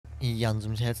Ja, und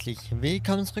somit herzlich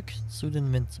willkommen zurück zu den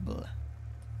Invincible.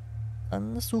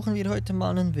 Dann suchen wir heute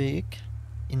mal einen Weg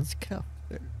ins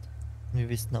Kraftfeld. Und wir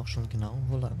wissen auch schon genau,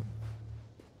 wo lang.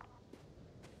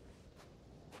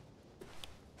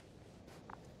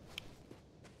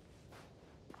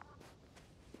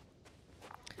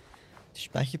 Die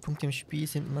Speicherpunkte im Spiel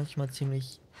sind manchmal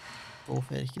ziemlich doof,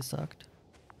 ehrlich gesagt.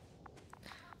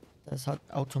 Da es halt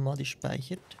automatisch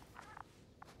speichert.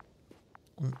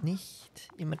 Und nicht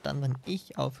immer dann, wenn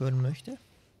ich aufhören möchte.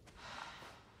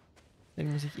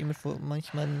 Deswegen muss ich immer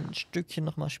manchmal ein Stückchen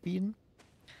nochmal spielen,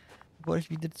 bevor ich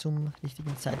wieder zum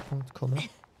richtigen Zeitpunkt komme.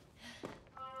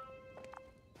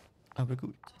 Aber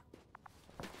gut.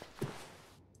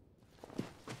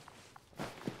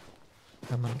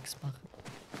 Kann man nichts machen.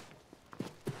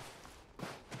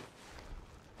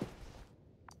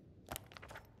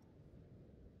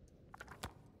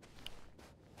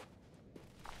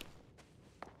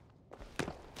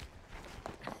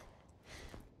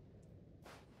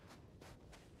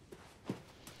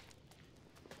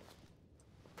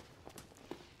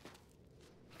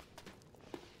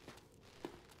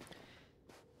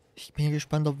 Ich bin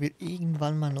gespannt, ob wir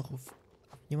irgendwann mal noch auf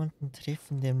jemanden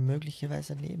treffen, der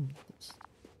möglicherweise lebend ist.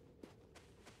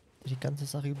 Der die ganze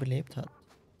Sache überlebt hat.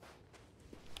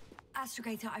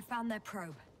 Astrogator, I found their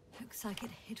probe. Looks like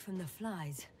it hid from the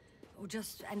flies. Or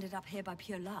just ended up here by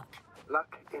pure luck.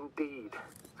 Luck indeed.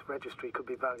 Its registry could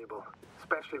be valuable,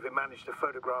 especially if it managed to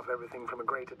photograph everything from a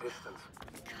greater distance.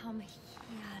 Come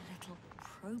here, little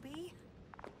probie.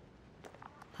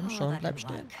 Komm schon, bleib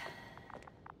stehen.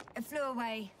 It flew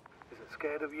away. Is it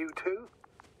scared of you too?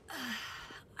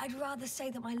 I'd rather say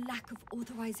that my lack of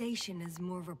authorization is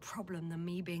more of a problem than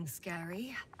me being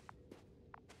scary.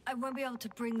 I won't be able to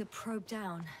bring the probe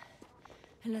down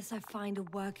unless I find a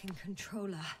working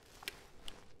controller.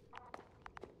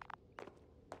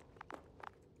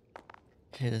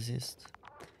 Okay, das ist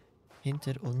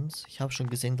hinter uns. Ich habe schon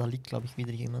gesehen, da liegt, glaube ich,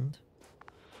 wieder jemand.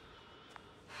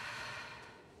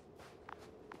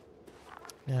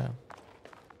 Ja.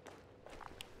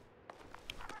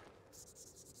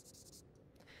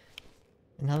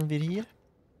 Den haben wir hier.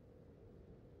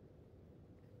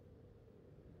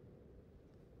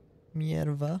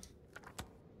 Mierwa.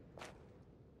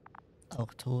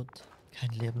 Auch tot.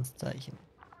 Kein Lebenszeichen.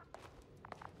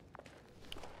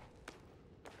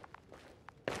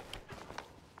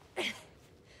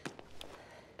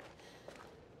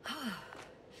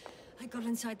 I got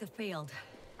inside the field.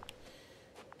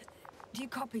 Do you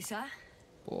copy, sir?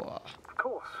 Boah. Of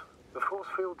course. The force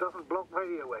field doesn't block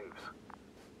radio waves.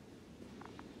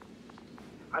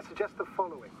 I suggest the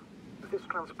following. If this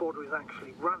transporter is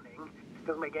actually running, it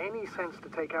doesn't make any sense to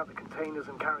take out the containers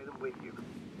and carry them with you.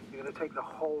 You're going to take the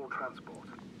whole transport.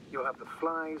 You'll have the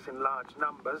flies in large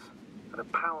numbers, and a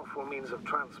powerful means of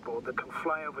transport that can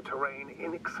fly over terrain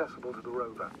inaccessible to the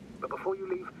rover. But before you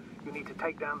leave, you need to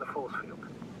take down the force field.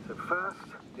 So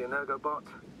first, the Energobot,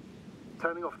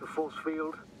 turning off the force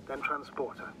field, then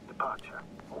transporter, departure.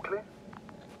 All clear?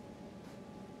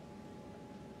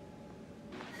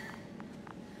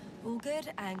 All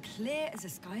good and clear as the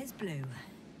sky is blue.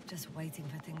 Just waiting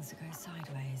for things to go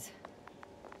sideways.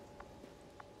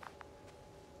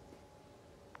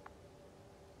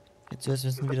 Jetzt zuerst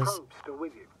wissen wir das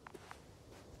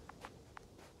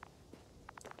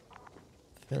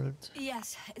Feld.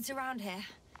 Yes, it's around here.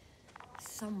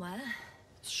 Somewhere.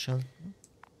 Schalten.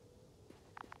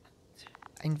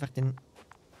 Einfach den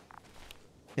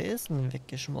Felsen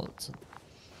weggeschmolzen.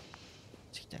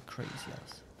 Sieht ja crazy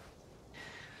aus.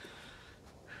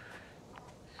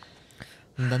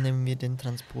 Und dann nehmen wir den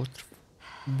Transporter,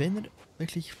 wenn er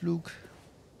wirklich flugfähig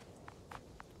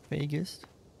ist.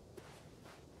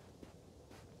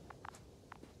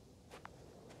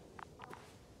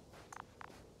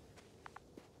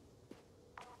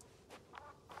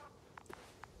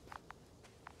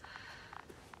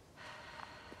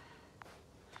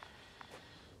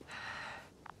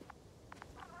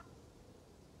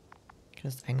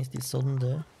 Das ist eigentlich die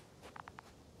Sonde.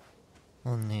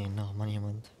 Oh nee, nochmal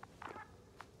jemand.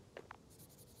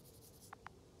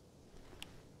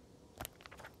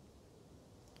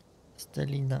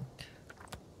 Stelinak.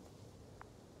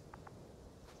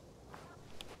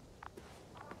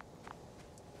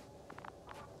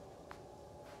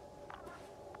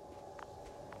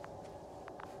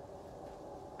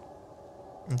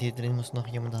 Und hier drin muss noch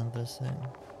jemand anderes sein.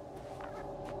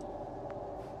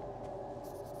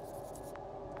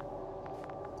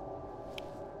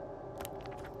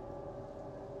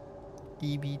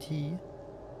 EBT.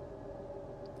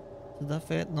 So, da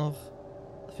fehlen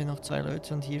noch 2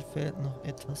 Leute und hier fehlt noch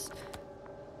etwas.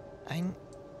 Ein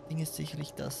Ding ist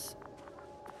sicherlich das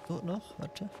dort noch?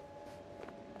 Warte.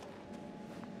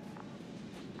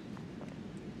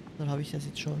 Dann habe ich das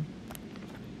jetzt schon.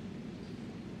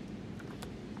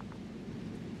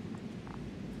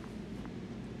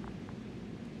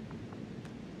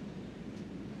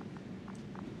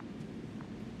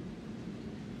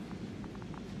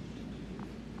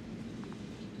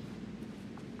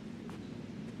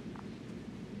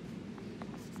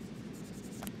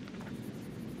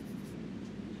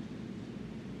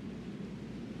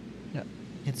 Ja,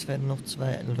 jetzt werden noch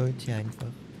 2 Leute einfach.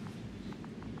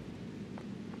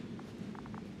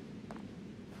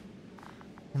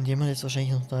 Und jemand ist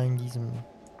wahrscheinlich noch da in diesem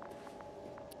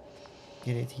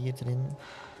Gerät hier drin.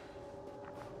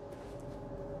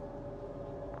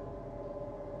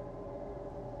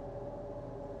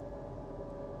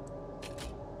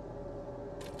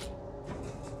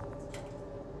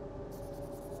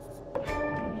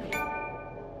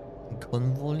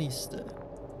 Konvoliste.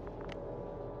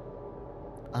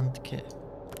 Antke.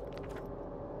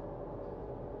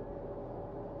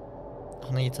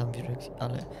 Ach ne, jetzt haben wir wirklich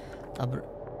alle. Aber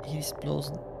hier ist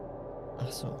bloß...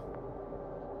 Ach so.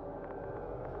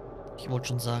 Ich wollte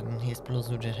schon sagen, hier ist bloß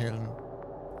nur der Helm.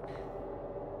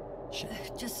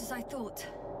 Just as I thought.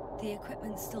 The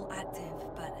equipment's still active,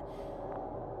 but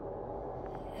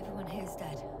everyone here's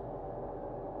dead.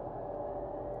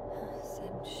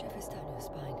 Send shivers down your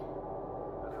spine.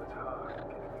 I know it's hard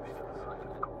getting used to the sight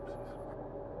of corpses.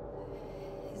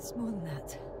 It's more than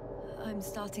that. I'm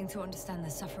starting to understand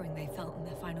the suffering they felt in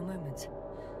their final moments.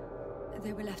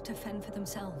 They were left to fend for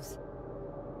themselves,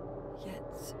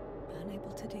 yet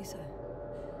unable to do so.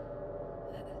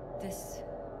 This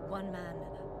one man,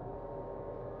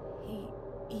 he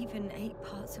even ate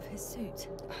parts of his suit,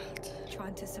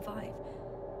 trying to survive.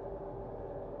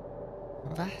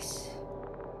 Was?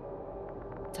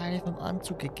 Teile vom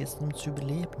Anzug gegessen, um zu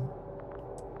überleben.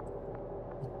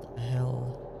 What the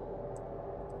hell?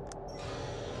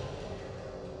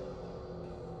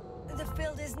 The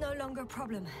field is no longer a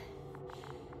problem.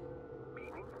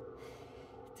 Meaning?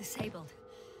 Disabled.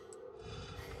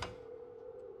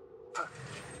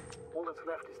 All that's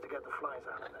left is to get the flies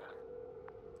out of there.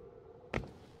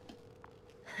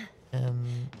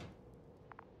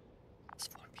 Was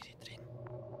wollen wir hier drin?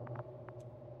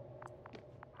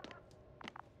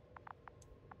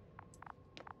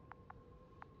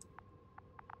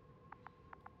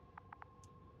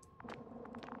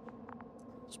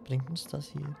 Was bringt uns das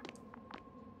hier?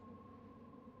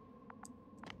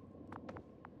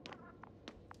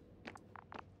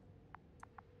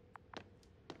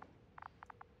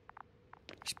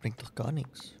 Das bringt doch gar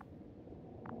nichts.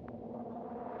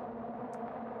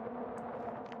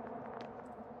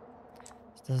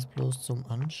 Ist das bloß zum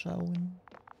Anschauen?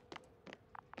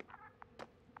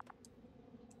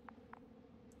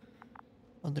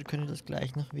 Oder könnte das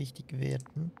gleich noch wichtig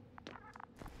werden?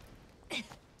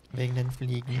 Wegen den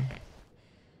Fliegen.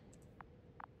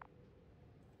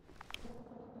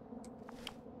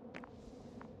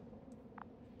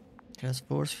 Das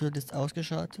Force Field ist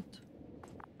ausgeschaltet.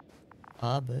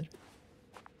 Aber...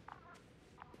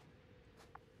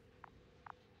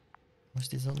 Wo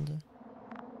ist die Sonde?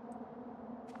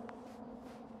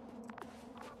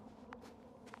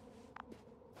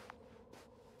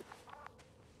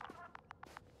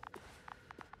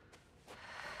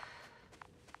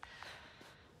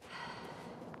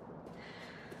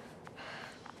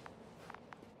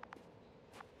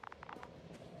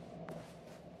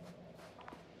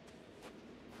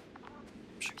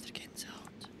 Schon wieder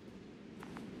Gänsehaut.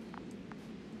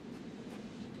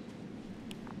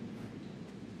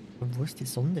 Und wo ist die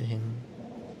Sonde hin?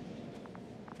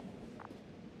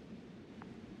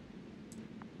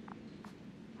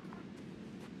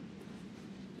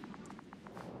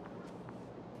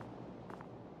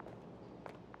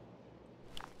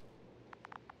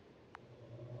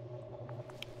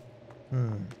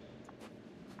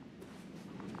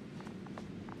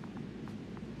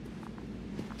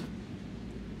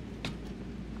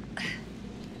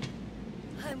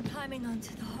 I'm climbing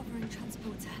onto the hovering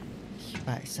transporter. Ich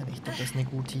weiß ja nicht, ob das eine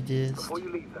gute Idee ist. Before you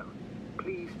leave, though,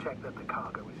 please check that the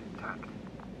cargo is intact.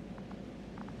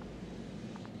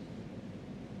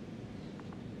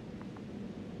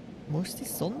 Wo ist die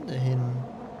Sonde hin?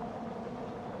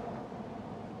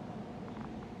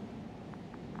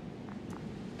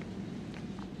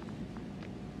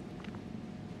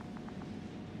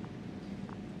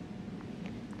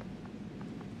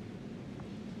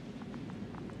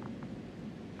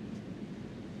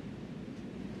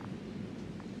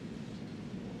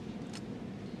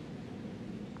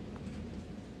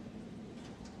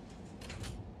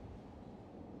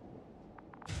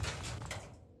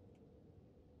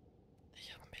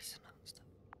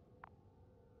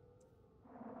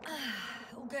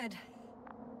 good.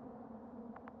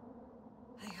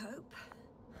 I hope.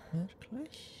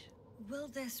 Wirklich? Will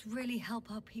this really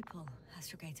help our people,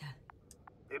 Astrogator?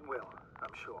 It will,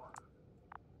 I'm sure.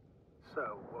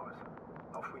 So, what?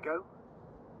 Off we go?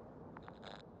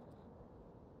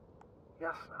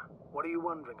 Yasna, what are you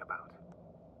wondering about?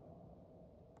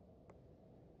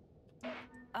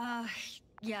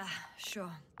 Yeah,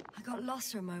 sure. I got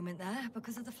lost for a moment there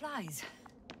because of the flies.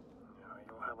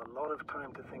 You'll have a lot of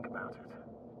time to think about it.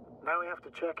 Now we have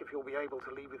to check if you'll be able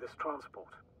to leave with this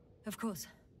transport. Of course,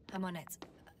 I'm on it.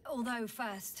 Although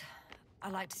first,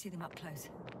 I'd like to see them up close.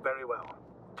 Very well.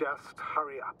 Just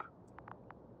hurry up.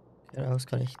 Raus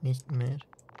kann ich nicht mehr.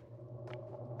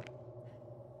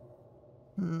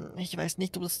 Ich weiß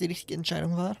nicht, ob das die richtige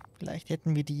Entscheidung war. Vielleicht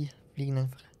hätten wir die Fliegen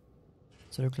einfach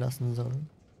zurücklassen sollen.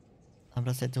 Aber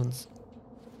das hätte uns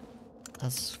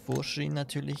das Vorschrien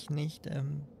natürlich nicht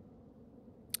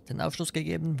den Aufschluss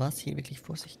gegeben, was hier wirklich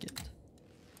vor sich geht.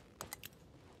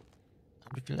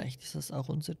 Aber vielleicht ist das auch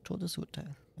unser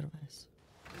Todesurteil. Wer weiß.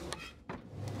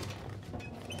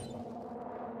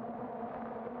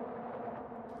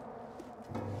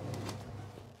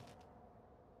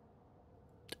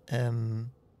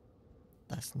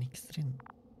 Da ist nichts drin.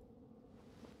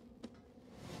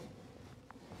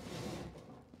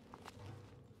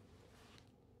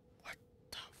 What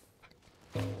the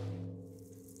fuck?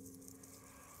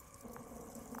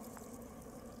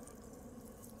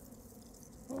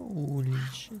 Holy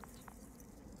shit.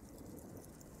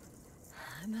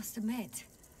 I must admit,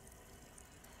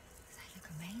 they look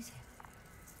amazing.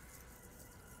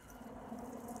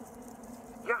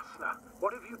 Yasna,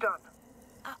 what have you done?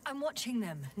 I'm watching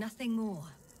them, nothing more.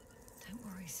 Don't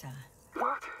worry, sir.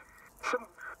 What? Some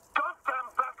goddamn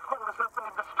black hole has opened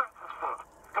in the stratosphere.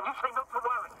 And you say not to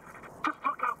worry. Just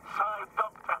look outside,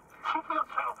 Doctor. See for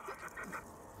yourself.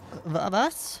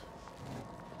 Was?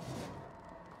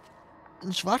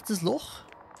 Ein schwarzes Loch?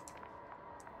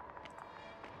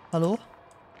 Hallo?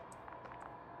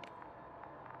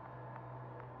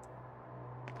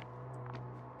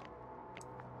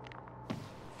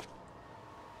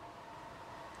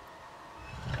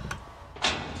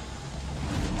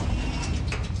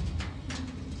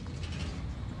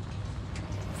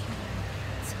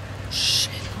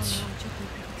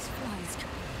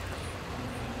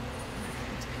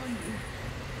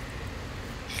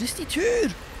 Schließ die Tür!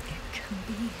 It can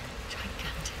be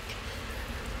gigantic.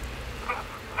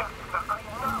 I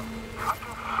know. I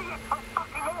can see it from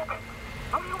fucking orbit.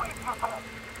 What are you waiting for?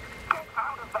 Get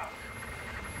out of there.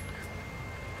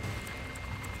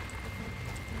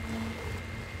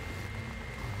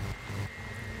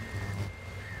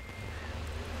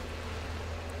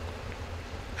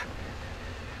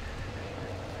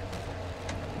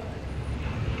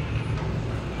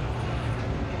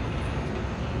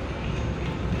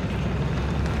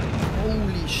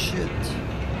 Holy shit.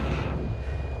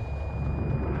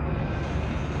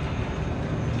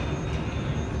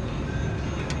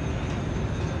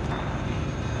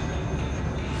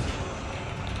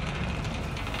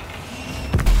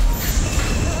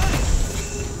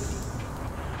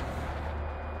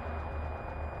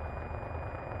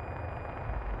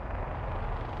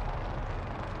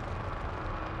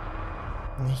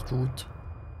 Nicht gut.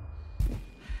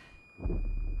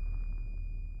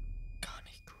 Gar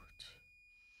nicht gut.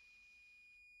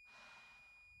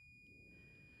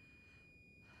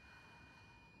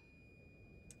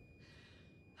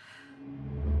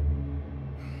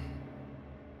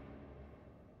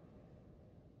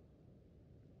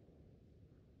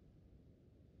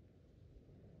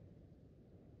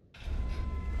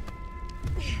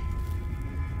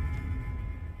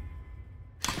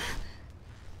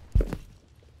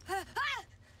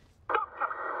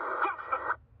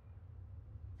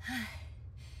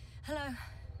 Hello,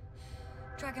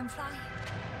 Dragonfly.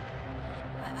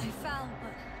 I fell,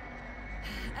 but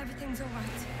everything's all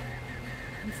right.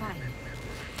 I'm fine.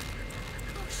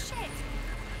 Oh shit!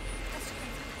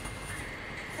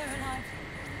 They're alive.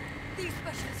 These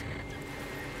bushes.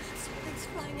 Something's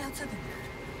flying out of them.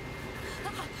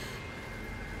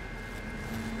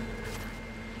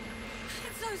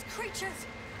 It's those creatures.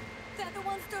 They're the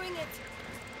ones doing it.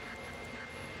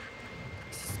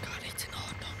 Das ist gar nicht in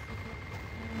Ordnung.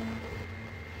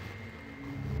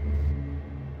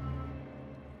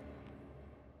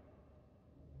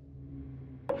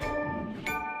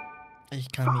 Ich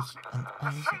kann mich an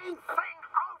alles... Same thing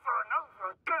over and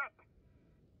over again.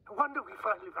 No wonder we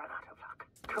finally ran out of luck.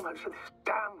 Too much of this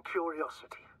damn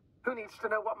curiosity. Who needs to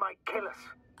know what might kill us?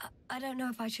 I don't know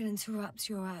if I should interrupt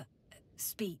your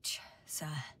speech,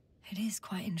 sir. It is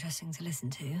quite interesting to listen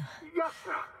to. Yes,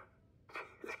 sir.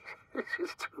 This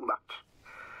is too much.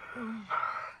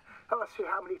 I'll ask you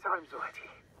how many times already.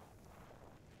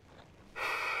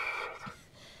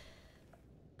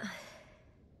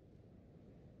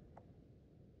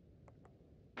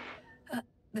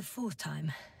 The fourth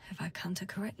time, if I counted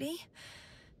correctly.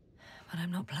 But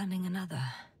I'm not planning another.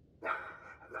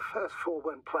 The first 4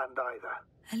 weren't planned either.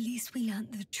 At least we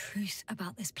learned the truth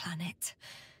about this planet.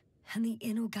 And the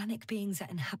inorganic beings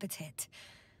that inhabit it.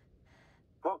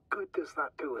 What good does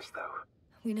that do us, though?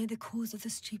 We know the cause of the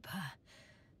stupor.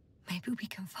 Maybe we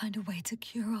can find a way to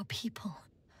cure our people.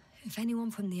 If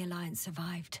anyone from the Alliance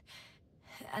survived,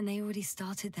 and they already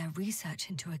started their research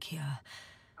into a cure.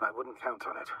 I wouldn't count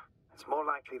on it. It's more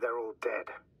likely they're all dead.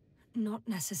 Not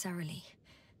necessarily.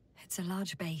 It's a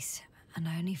large base, and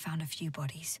I only found a few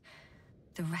bodies.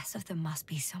 The rest of them must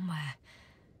be somewhere.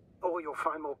 Or you'll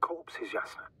find more corpses,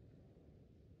 Yasna.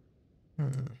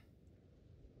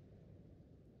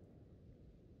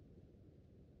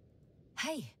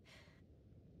 Hey!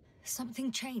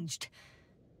 Something changed.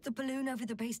 The balloon over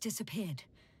the base disappeared.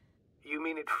 You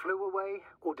mean it flew away,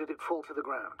 or did it fall to the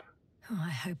ground? Oh, I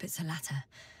hope it's the latter.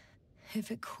 If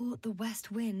it caught the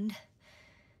west wind,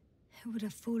 it would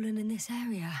have fallen in this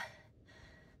area.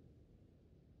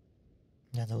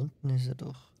 Ja, da unten ist er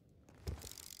doch.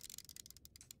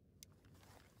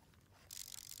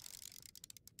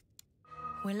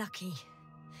 We're lucky.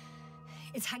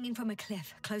 It's hanging from a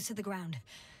cliff, close to the ground.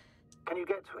 Can you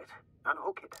get to it?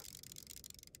 Unhook it?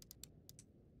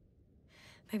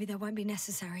 Maybe that won't be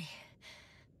necessary.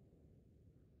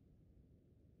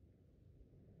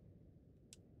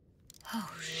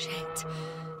 Oh, shit.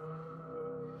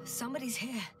 Somebody's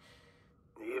here.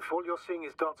 If all you're seeing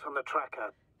is dots on the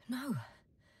tracker... No.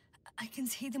 I can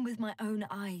see them with my own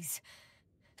eyes.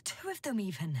 2 of them,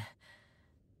 even.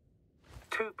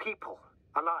 2 people.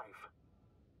 Alive.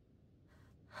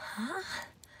 Huh?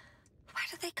 Where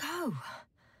did they go?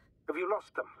 Have you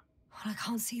lost them? Well, I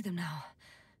can't see them now.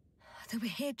 They were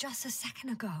here just a second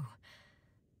ago.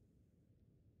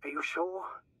 Are you sure?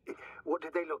 What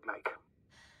did they look like?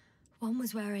 One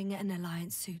was wearing an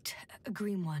Alliance suit, a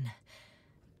green one.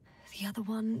 The other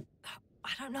one,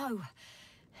 I don't know.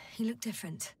 He looked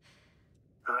different.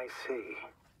 I see.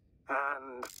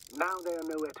 And now they are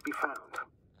nowhere to be found.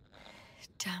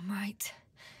 Damn right.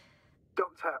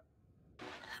 Doctor...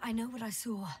 I know what I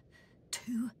saw.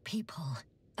 2 people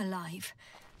alive.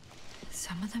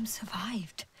 Some of them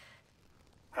survived.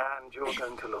 And you're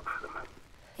going to look for them.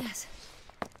 Yes.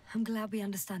 I'm glad we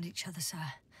understand each other, sir.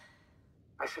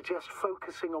 I suggest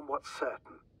focusing on what's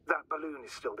certain. That balloon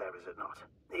is still there, is it not?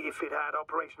 If it had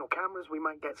operational cameras, we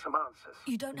might get some answers.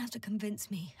 You don't have to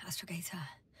convince me, Astrogator.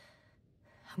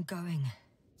 I'm going.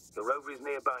 The rover is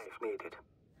nearby if needed.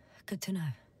 Good to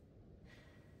know.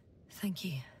 Thank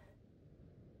you.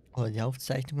 Oder die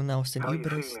Aufzeichnungen aus den How are you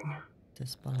Überresten feeling?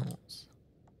 des Ballons.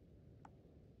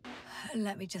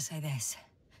 Let me just say this.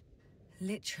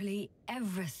 Literally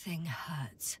everything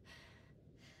hurts.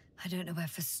 I don't know where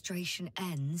frustration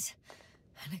ends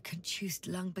and a contused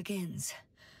lung begins.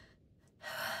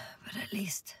 But at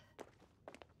least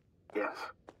Yes.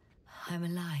 I'm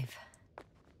alive.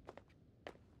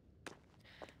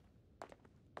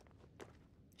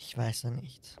 Ich weiß ja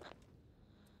nicht.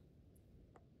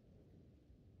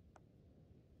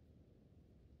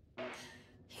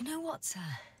 You know what, sir?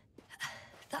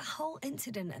 That whole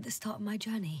incident at the start of my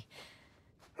journey.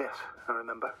 Yes, I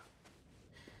remember.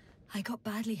 I got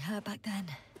badly hurt back then,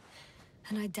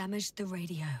 and I damaged the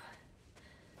radio.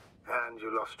 And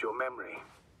you lost your memory.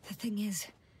 The thing is,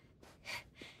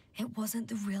 it wasn't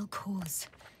the real cause.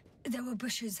 There were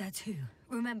bushes there too,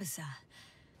 remember, sir?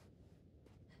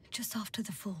 Just after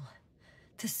the fall,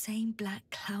 the same black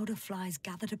cloud of flies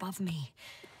gathered above me.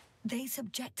 They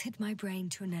subjected my brain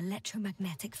to an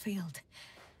electromagnetic field.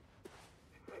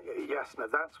 Yasna,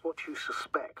 that's what you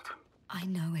suspect. I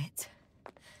know it.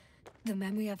 The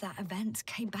memory of that event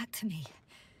came back to me.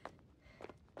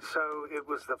 So it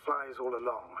was the flies all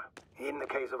along. In the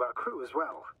case of our crew as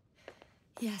well.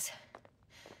 Yes.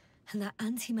 And that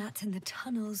antimat in the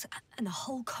tunnels and the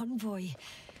whole convoy.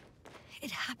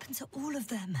 It happened to all of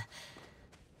them.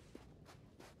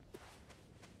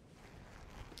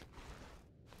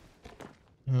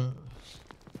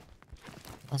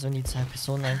 Also wenn die 2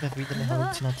 Personen einfach wieder eine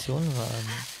Halluzination waren.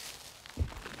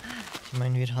 Ich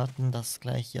meine, wir hatten das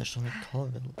gleich ja schon mit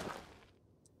Torvald.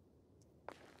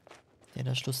 Der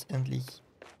da schlussendlich...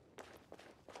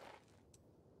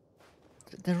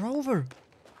 Der Rover!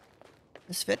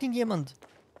 Es fährt ihn jemand!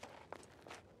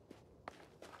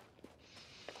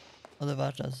 Oder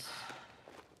war das...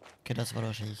 Okay, das war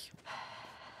wahrscheinlich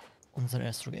unser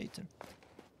Astrogator.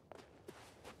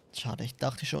 Schade, ich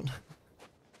dachte schon.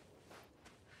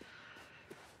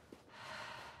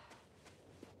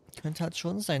 könnte halt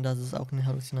schon sein, dass es auch eine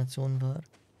Halluzination war.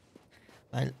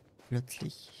 Weil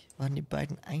plötzlich waren die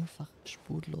beiden einfach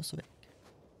spurlos weg.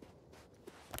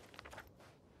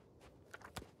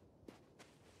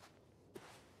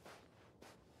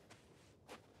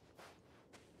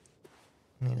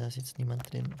 Nee, da ist jetzt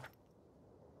niemand drin.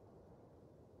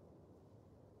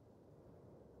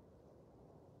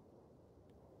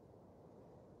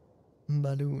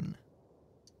 Balloon.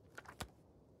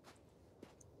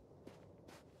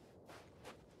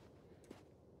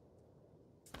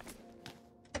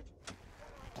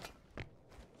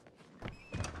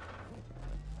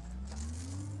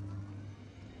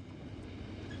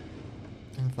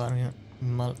 Dann fahren wir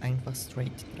mal einfach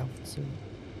straight drauf zu.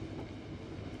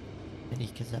 Hätte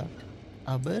ich gesagt.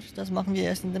 Aber das machen wir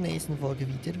erst in der nächsten Folge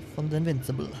wieder von The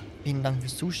Invincible. Vielen Dank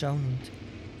fürs Zuschauen und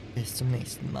bis zum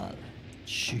nächsten Mal.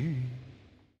 Tschüss.